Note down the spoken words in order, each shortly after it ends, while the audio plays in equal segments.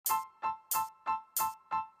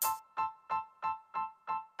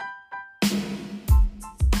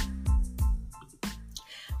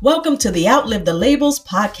Welcome to the Outlive the Labels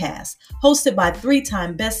podcast, hosted by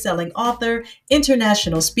three-time best-selling author,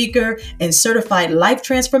 international speaker, and certified life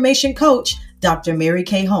transformation coach, Dr.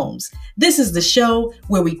 Kaye Holmes. This is the show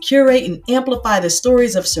where we curate and amplify the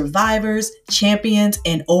stories of survivors, champions,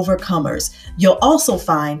 and overcomers. You'll also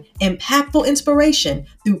find impactful inspiration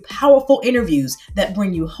through powerful interviews that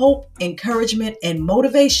bring you hope, encouragement, and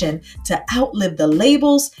motivation to outlive the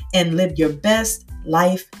labels and live your best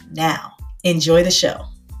life now. Enjoy the show.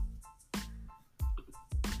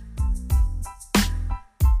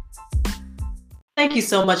 Thank you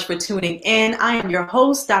so much for tuning in. I am your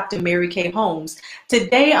host, Dr. Kaye Holmes.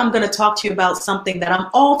 Today, I'm going to talk to you about something that I'm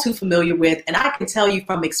all too familiar with, and I can tell you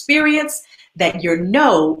from experience that your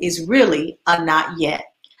no is really a not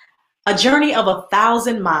yet. A journey of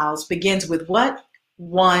 1,000 miles begins with what?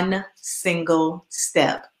 One single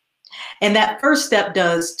step. And that first step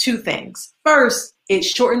does two things. First, it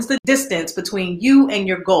shortens the distance between you and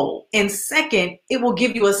your goal. And second, it will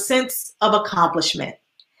give you a sense of accomplishment.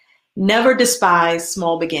 Never despise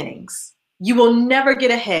small beginnings. You will never get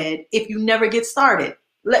ahead if you never get started.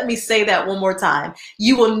 Let me say that one more time.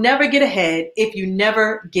 You will never get ahead if you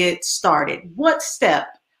never get started. What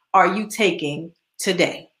step are you taking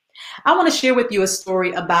today? I want to share with you a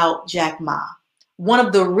story about Jack Ma, one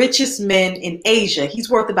of the richest men in Asia. He's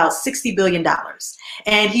worth about $60 billion.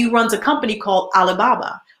 And he runs a company called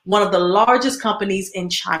Alibaba, one of the largest companies in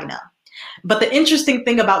China. But the interesting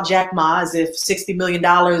thing about Jack Ma is if $60 million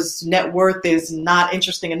net worth is not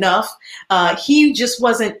interesting enough, he just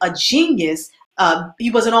wasn't a genius.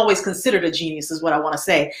 He wasn't always considered a genius is what I want to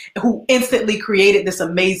say, who instantly created this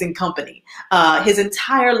amazing company. His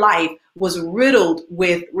entire life was riddled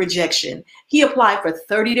with rejection. He applied for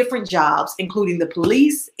 30 different jobs, including the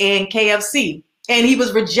police and KFC, and he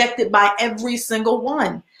was rejected by every single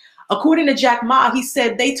one. According to Jack Ma, he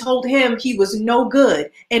said they told him he was no good.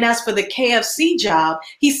 And as for the KFC job,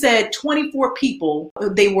 he said 24 people,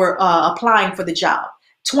 they were applying for the job.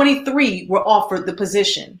 23 were offered the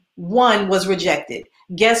position. One was rejected.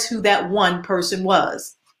 Guess who that one person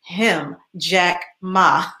was? Him, Jack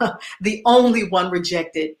Ma, the only one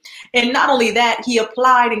rejected. And not only that, he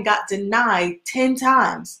applied and got denied 10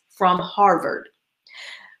 times from Harvard.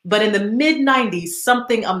 But in the mid-90s,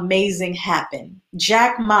 something amazing happened.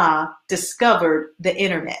 Jack Ma discovered the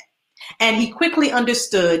internet, and he quickly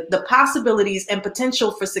understood the possibilities and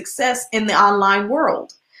potential for success in the online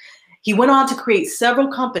world. He went on to create several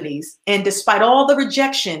companies, and despite all the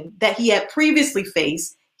rejection that he had previously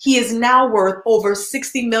faced, he is now worth over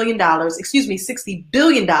 $60 billion,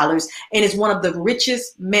 and is one of the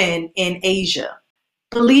richest men in Asia.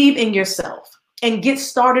 Believe in yourself and get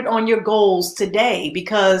started on your goals today,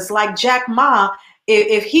 because like Jack Ma,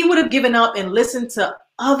 if he would have given up and listened to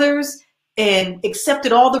others and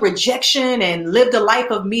accepted all the rejection and lived a life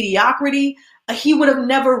of mediocrity, he would have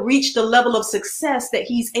never reached the level of success that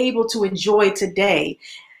he's able to enjoy today.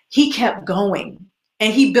 He kept going,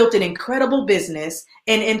 and he built an incredible business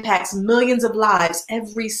and impacts millions of lives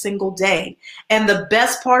every single day. And the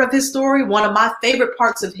best part of his story, one of my favorite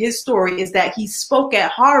parts of his story, is that he spoke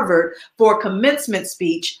at Harvard for a commencement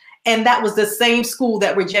speech, and that was the same school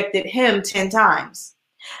that rejected him 10 times.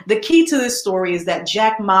 The key to this story is that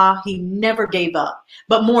Jack Ma, he never gave up,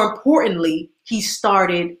 but more importantly, he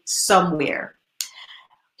started somewhere.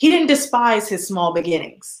 He didn't despise his small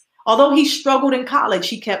beginnings. Although he struggled in college,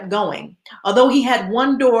 he kept going. Although he had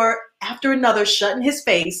one door after another shut in his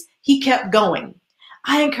face, he kept going.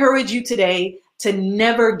 I encourage you today to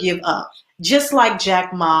never give up. Just like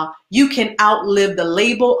Jack Ma, you can outlive the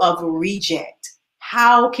label of reject.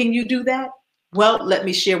 How can you do that? Well, let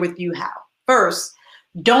me share with you how. First,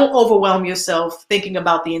 don't overwhelm yourself thinking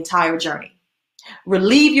about the entire journey.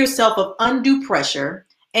 Relieve yourself of undue pressure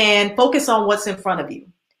and focus on what's in front of you.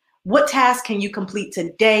 What task can you complete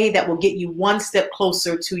today that will get you one step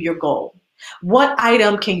closer to your goal? What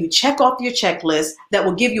item can you check off your checklist that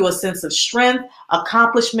will give you a sense of strength,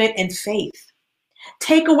 accomplishment, and faith?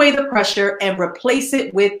 Take away the pressure and replace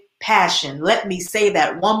it with passion. Let me say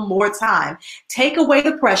that one more time. Take away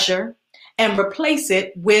the pressure and replace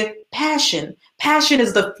it with passion. Passion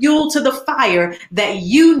is the fuel to the fire that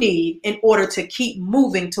you need in order to keep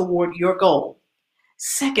moving toward your goal.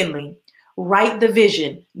 Secondly, write the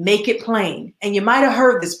vision, make it plain. And you might have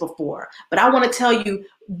heard this before, but I want to tell you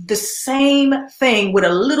the same thing with a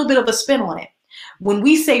little bit of a spin on it. When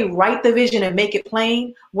we say write the vision and make it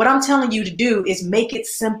plain, what I'm telling you to do is make it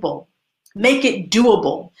simple, make it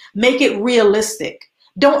doable, make it realistic.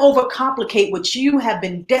 Don't overcomplicate what you have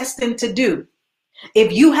been destined to do.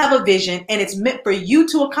 If you have a vision and it's meant for you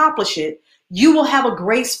to accomplish it, you will have a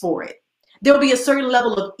grace for it. There'll be a certain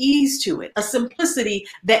level of ease to it, a simplicity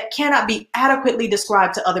that cannot be adequately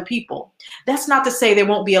described to other people. That's not to say there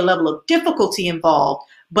won't be a level of difficulty involved,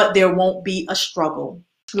 but there won't be a struggle.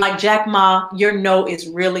 Like Jack Ma, your no is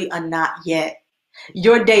really a not yet.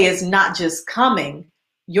 Your day is not just coming,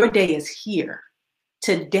 your day is here.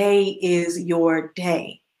 Today is your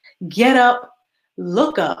day. Get up,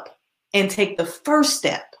 look up, and take the first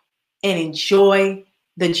step and enjoy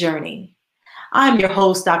the journey. I'm your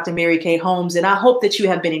host, Dr. Mary Kaye Holmes, and I hope that you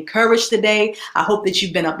have been encouraged today. I hope that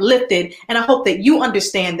you've been uplifted, and I hope that you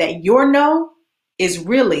understand that your no is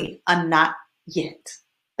really a not yet.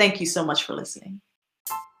 Thank you so much for listening.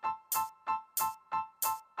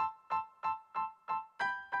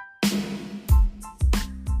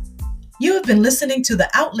 You have been listening to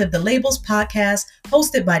the Outlive the Labels podcast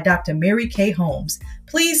hosted by Dr. Mary Kaye Holmes.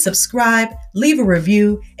 Please subscribe, leave a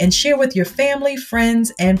review, and share with your family,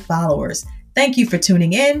 friends, and followers. Thank you for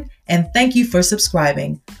tuning in, and thank you for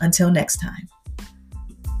subscribing. Until next time.